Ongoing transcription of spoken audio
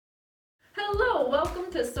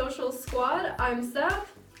to Social Squad. I'm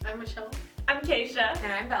Steph. I'm Michelle. I'm Keisha.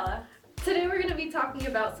 And I'm Bella. Today we're going to be talking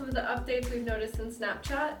about some of the updates we've noticed in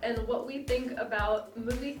Snapchat and what we think about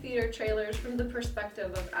movie theater trailers from the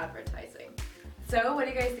perspective of advertising. So, what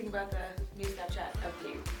do you guys think about the new Snapchat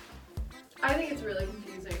update? I think it's really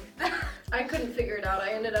confusing. I couldn't figure it out.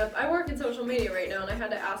 I work in social media right now and I had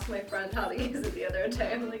to ask my friend how to use it the other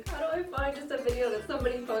day. I'm like, how do I find just a video that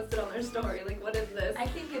somebody posted on their story? Like, what is this? I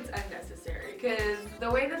think it's unnecessary because the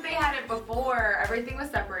way that they had it before, everything was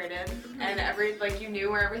separated and you knew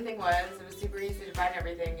where everything was. It was super easy to find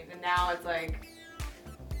everything, and now it's like,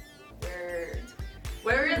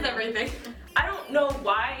 where is everything? I don't know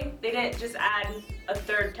why they didn't just add a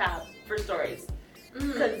third tab for stories.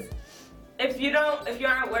 Because if you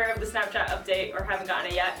aren't aware of the Snapchat update or haven't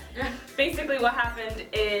gotten it yet, basically what happened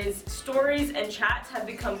is stories and chats have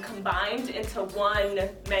become combined into one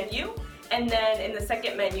menu. And then in the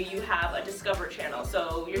second menu, you have a Discover channel.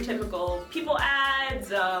 So your typical people ads,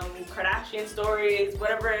 Kardashian stories,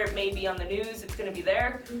 whatever it may be on the news, it's gonna be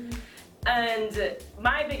there. And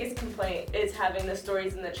my biggest complaint is having the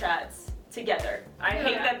stories and the chats together. I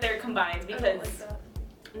hate that they're combined because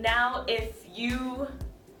now if you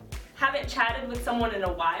haven't chatted with someone in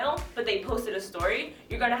a while, but they posted a story,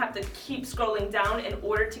 you're gonna have to keep scrolling down in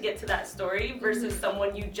order to get to that story versus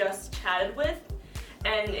someone you just chatted with.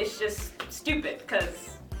 And it's just stupid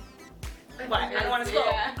because why? I don't want to scroll.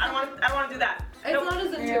 Yeah. I don't want to do that. It's not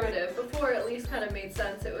as intuitive. Before, at least, kind of made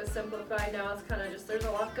sense. It was simplified. Now it's kind of just, there's a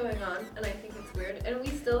lot going on, and I think it's weird. And we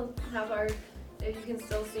still have you can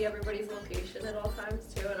still see everybody's location at all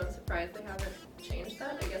times, too, and I'm surprised they haven't changed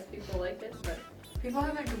that. I guess people like it, but... People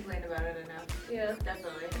haven't complained about it enough. Yeah.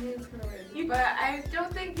 Definitely. I mean, it's kind of weird. But I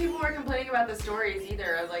don't think people were complaining about the stories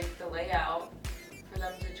either, of like the layout, for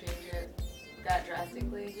them to change it that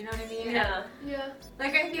drastically. You know what I mean? Yeah. Yeah.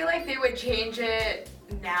 Like, I feel like they would change it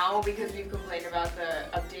now because we've complained about the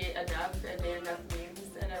update enough and made enough memes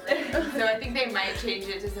and everything. So I think they might change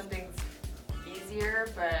it to something easier,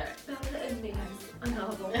 but... Bella and memes. A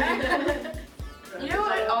novel. You know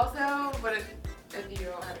what also, if you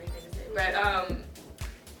don't have anything to say, but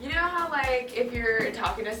you know how like if you're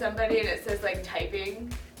talking to somebody and it says like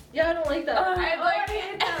typing? Yeah, I don't like that. I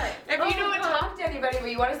hate that. If you don't talk to anybody but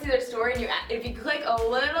you want to see their story and if you click a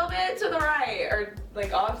little bit to the right or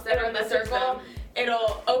like offset on the circle,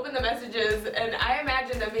 it'll open the messages, and I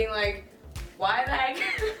imagine them being like, why the heck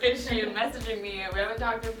is she messaging me? We haven't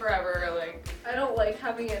talked in forever. Like, I don't like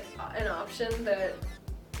having an option that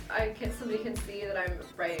somebody can see that I'm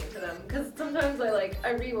writing to them, because sometimes I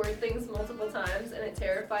reword things multiple times and it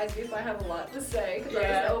terrifies me if I have a lot to say, because I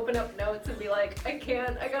just open up notes and be like, I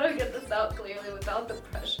gotta get this out clearly without the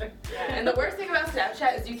pressure. Yeah. And the worst thing about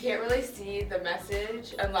Snapchat is you can't really see the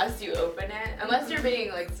message unless you open it, unless you're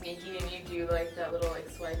being like sneaky and you do like that little like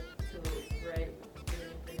swipe to the right and then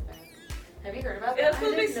you bring it back. Have you heard about that? That's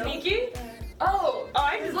supposed to be sneaky? Oh,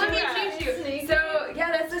 I just let do me that. teach you. Sneaky. So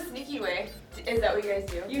yeah, that's the sneaky way. Is that what you guys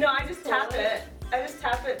do? You know, I just tap it. I just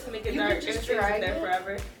tap it to make it You dark. could just It stays in drag there it?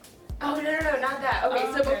 forever. Oh no, not that. Okay,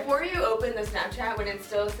 Oh, so okay. before you open the Snapchat, when it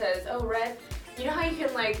still says, oh, red, you know how you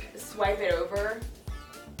can like swipe it over?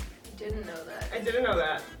 I didn't know that. I didn't know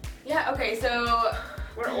that. Yeah. Okay, so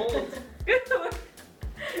We're old.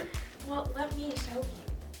 well, let me show you.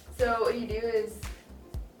 So what you do is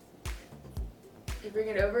you bring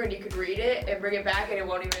it over and you could read it and bring it back and it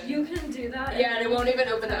won't even. You can do that? Yeah, and it won't even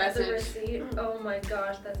open the That's message. receipt. Oh my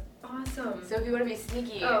gosh, that's awesome. So if you want to be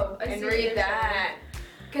sneaky I and see what read you're that,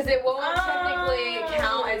 because it won't technically Oh.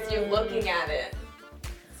 count as you looking at it.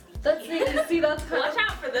 That's see, that's kind Watch of...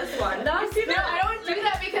 out for this one. That's No, I don't do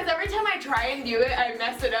that because every time I try and do it, I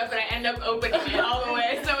mess it up and I end up opening it all the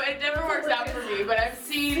way. So it never works out for me. But I've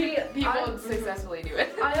seen people successfully do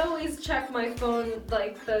it. I always check my phone,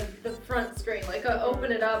 like the front screen. Like I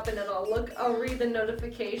open it up and then I'll read the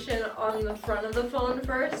notification on the front of the phone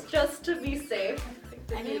first, just to be safe.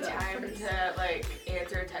 I need time to like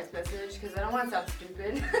answer a text message because I don't want to sound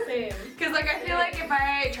stupid. Same. Because like I feel like if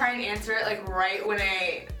I try and answer it like right when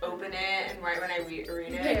I open it and right when I read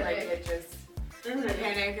it, like it just I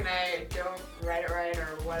panic and I don't write it right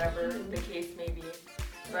or whatever the case may be.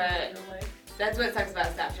 But that's what sucks about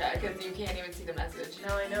Snapchat because you can't even see the message.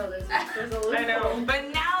 Now I know there's a loophole. I know.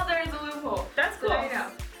 But now there's a loophole. That's cool. So I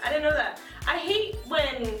know. I didn't know that. I hate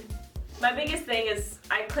when my biggest thing is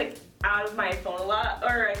I click out of my phone a lot,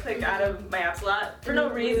 or I click out of my apps a lot for no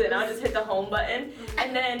reason. I'll just hit the home button,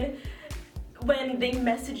 and then when they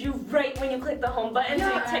message you right when you click the home button, so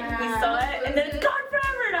you technically saw it, and then it's gone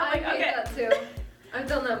forever, and I'm like, I hate okay. that too. I've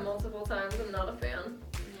done that multiple times. I'm not a fan.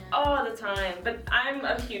 All the time, but I'm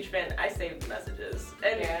a huge fan. I save messages,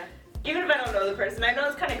 and Yeah. even if I don't know the person, I know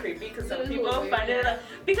it's kind of creepy because some It is a people little find weird, it,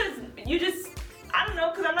 because you just, I don't know,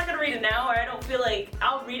 because I'm not going to read it now, or I don't feel like,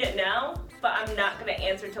 I'll read it now, but I'm not going to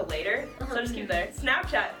answer till later, so just keep it there.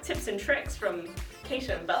 Snapchat tips and tricks from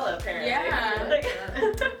Keisha and Bella, apparently. Yeah. Like,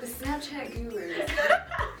 The Snapchat gurus.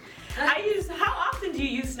 how often do you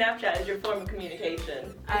use Snapchat as your form of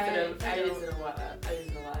communication? I use it a lot.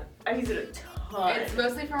 I use it a ton. It's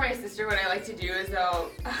mostly for my sister. What I like to do is I'll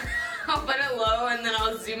put it low and then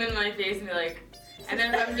I'll zoom in my face and be like, and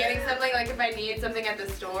then if I'm getting something, like if I need something at the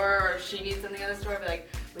store or she needs something at the store, I'll be like,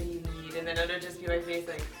 what do you need? And then it'll just be my face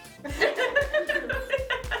like.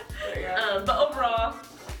 But overall,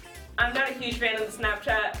 I'm not a huge fan of the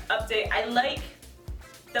Snapchat update. I like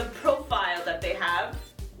the profile that they have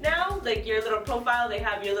now, like your little profile. They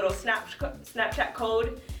have your little Snapchat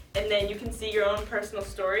code, and then you can see your own personal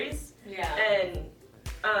stories. Yeah. And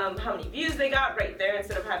how many views they got right there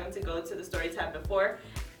instead of having to go to the story tab before.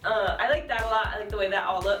 I like that a lot. I like the way that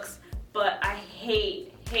all looks, but I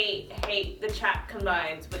hate the chat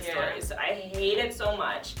combines with stories. I hate it so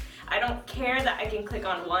much. I don't care that I can click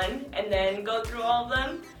on one and then go through all of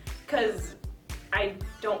them, because I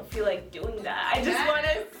don't feel like doing that. I just want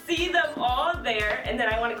to see them all there, and then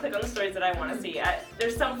I want to click on the stories that I want to see.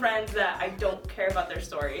 There's some friends that I don't care about their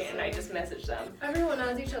story, and I just message them. Everyone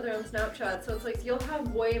knows each other on Snapchat, so it's like you'll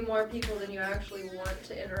have way more people than you actually want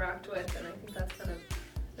to interact with, and I think that's kind of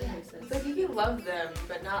a nuisance. It's like you can love them,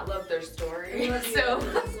 but not love their story. Unless you So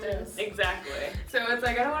understand. Exactly. it's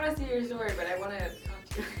like I don't want to see your story, but I want to talk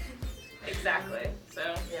to you. Exactly.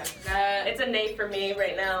 So Yeah. it's a nay for me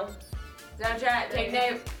right now. Snapchat, take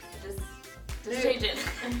name. Just change it.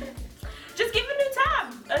 Just give a new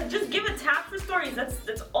tab. Just give a tab for stories.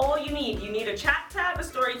 That's all you need. You need a chat tab, a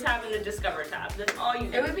story tab, and a discover tab. That's all you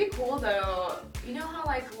need. It would be cool though. You know how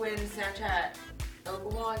like when Snapchat,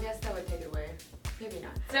 well, I guess that would take it away. Maybe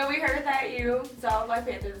not. So we heard that you saw Black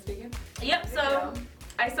Panther this weekend. Yep. So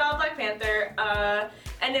I saw Black Panther,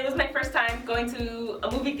 and it was my first time going to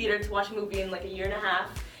a movie theater to watch a movie in like a year and a half,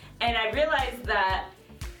 and I realized that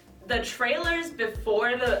the trailers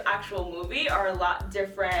before the actual movie are a lot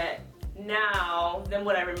different now than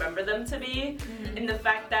what I remember them to be, in the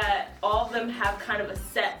fact that all of them have kind of a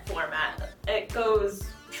set format. It goes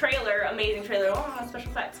trailer, amazing trailer, oh,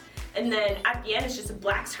 special effects, and then at the end it's just a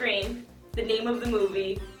black screen, the name of the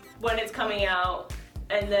movie, when it's coming out,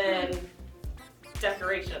 and then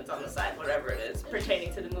decorations on the side, whatever it is,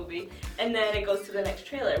 pertaining to the movie, and then it goes to the next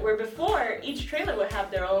trailer, where before, each trailer would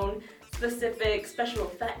have their own specific special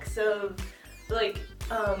effects of, like,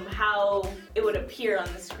 how it would appear on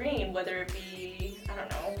the screen, whether it be, I don't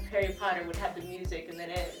know, Harry Potter would have the music and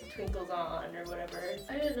then it twinkles on or whatever.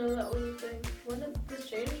 I didn't know that was a thing. When did this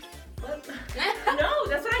change? What? No,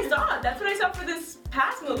 that's what I saw. That's what I saw for this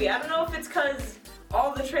past movie. I don't know if it's because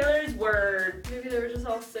all the trailers were Maybe they were just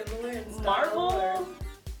all similar and style, Marvel or...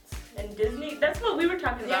 and Disney. That's what we were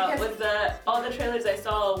talking about. With all the trailers I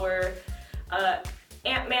saw were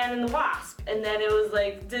Ant-Man and the Wasp, and then it was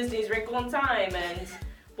like Disney's Wrinkle in Time and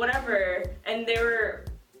whatever, and they were,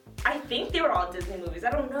 I think they were all Disney movies. I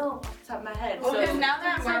don't know off the top of my head. Well, because now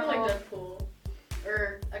that It's sort of Marvel, like Deadpool.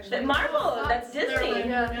 Or actually, Marvel, that's Disney. Like,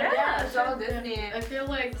 yeah, it's all Disney. I feel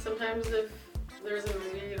like sometimes if there's a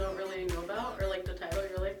movie you don't really know about, or like the title,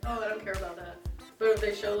 you're like, oh, I don't care about that. But if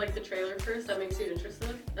they show like the trailer first, that makes you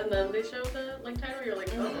interested, and then they show the like title, you're like,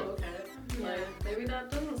 oh, okay. Like maybe that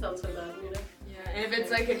doesn't sound so bad, you know? Yeah, and if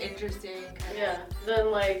it's like an interesting kind Yeah. Then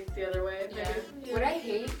like the other way. Yeah. Maybe. What I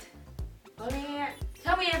hate,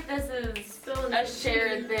 tell me if this is Still a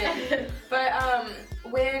shared thing, but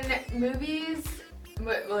when movies,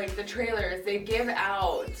 like the trailers, they give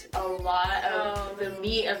out a lot of the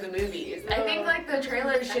meat of the movies. I think like the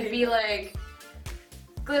trailers should be like,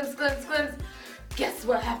 glimpse, glimpse, glimpse, guess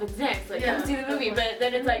what happens next, like come see the movie, but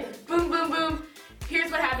then it's like, boom, boom, boom,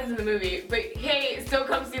 here's what happens in the movie, but hey, still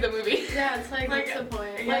come see the movie. Yeah, it's like, what's the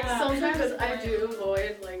point? Like sometimes I do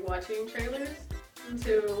avoid like watching trailers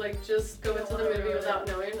to like just go into the movie without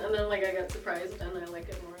knowing, and then like I get surprised and I like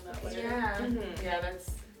it more that way. Yeah, yeah,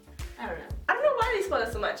 that's, I don't know. I don't know why they spoil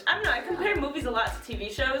it so much. I don't know. I compare movies a lot to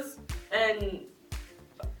TV shows, and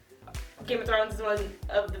Game of Thrones is one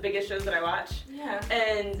of the biggest shows that I watch. Yeah.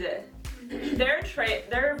 And their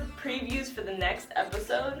previews for the next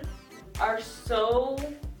episode are so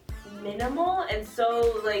minimal and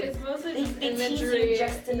so like It's mostly just they tease imagery. you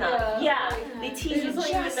just enough. Yeah, they You tease you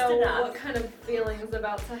just just don't even know enough. what kind of feelings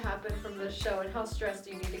about to happen from this show and how stressed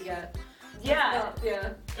you need to get. Yeah. Yeah.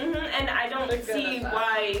 And I don't They're good see at that.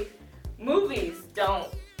 why movies don't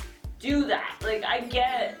do that. Like, I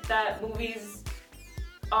get that movies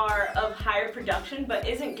are of higher production, but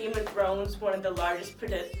isn't Game of Thrones one of the largest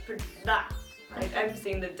I'm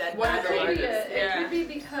seeing the dead One of the That could be largest, it. It could be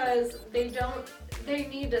because they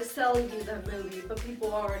need to sell you that movie, but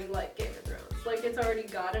people already like Game of Thrones. Like, it's already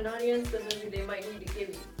got an audience. The movie, they might need to give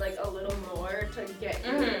you like a little more to get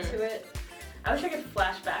you into it. I wish I could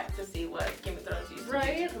flash back to see what Game of Thrones used to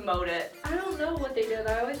do to promote it. I don't know what they did.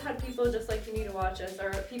 I always had people just like, you need to watch this,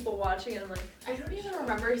 or people watching it. I'm like, I don't even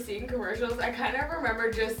remember seeing commercials. I kind of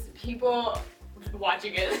remember just people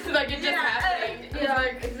watching it, like it just happening. yeah,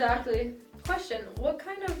 like, exactly. Question: what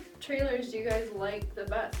kind of trailers do you guys like the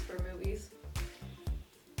best for movies?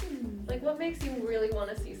 Like, what makes you really want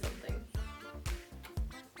to see something?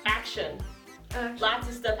 Action. Action. Lots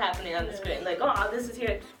of stuff happening on the screen. Like, oh, this is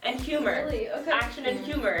here. And humor. Really? Okay. Action and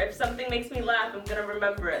humor. If something makes me laugh, I'm gonna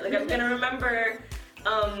remember it. Like, I'm gonna remember,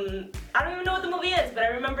 I don't even know what the movie is, but I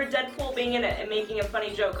remember Deadpool being in it and making a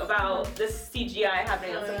funny joke about this CGI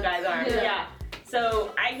happening on some guy's arm. Yeah.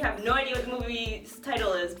 So I have no idea what the movie's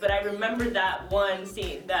title is, but I remember that one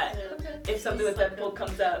scene that if something with Deadpool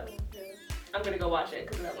comes up, I'm gonna go watch it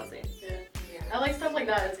because of that one scene. Yeah. I like stuff like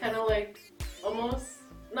that. It's kind of like almost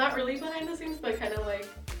not really behind the scenes, but kind of like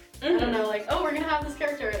I don't know, like, oh, we're gonna have this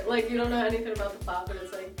character. Like, you don't know anything about the plot, but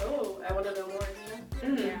it's like, oh, I want to know more. You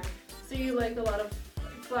know? Yeah. So you like a lot of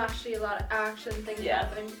flashy, a lot of action things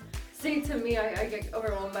happening. See, to me, I get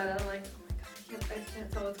overwhelmed by that. I'm like, oh my god, I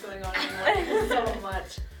can't tell what's going on anymore. There's so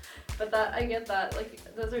much. But I get that. Like,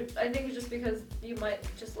 those are, I think it's just because you might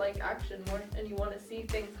just like action more and you want to see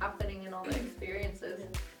things happening and all the experiences.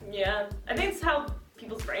 Yeah. I think it's how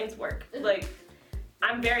people's brains work. Like,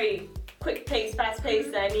 I'm very quick paced, fast paced,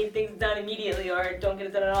 and I need things done immediately or don't get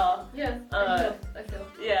it done at all. Yeah, I feel.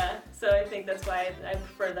 Yeah, so I think that's why I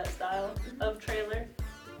prefer that style of trailer.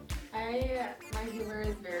 My humor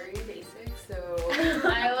is very basic, so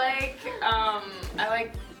I like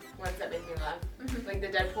ones that make me laugh. Like the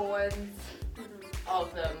Deadpool ones. All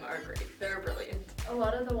of them are great. They're brilliant. A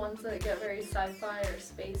lot of the ones that get very sci-fi or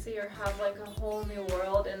spacey or have like a whole new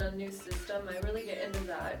world and a new system, I really get into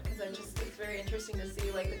that because it's very interesting to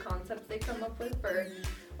see like the concepts they come up with or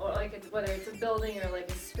like whether it's a building or like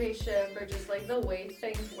a spaceship or just like the way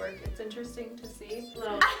things work. It's interesting to see. See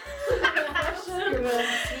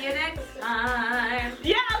you next time.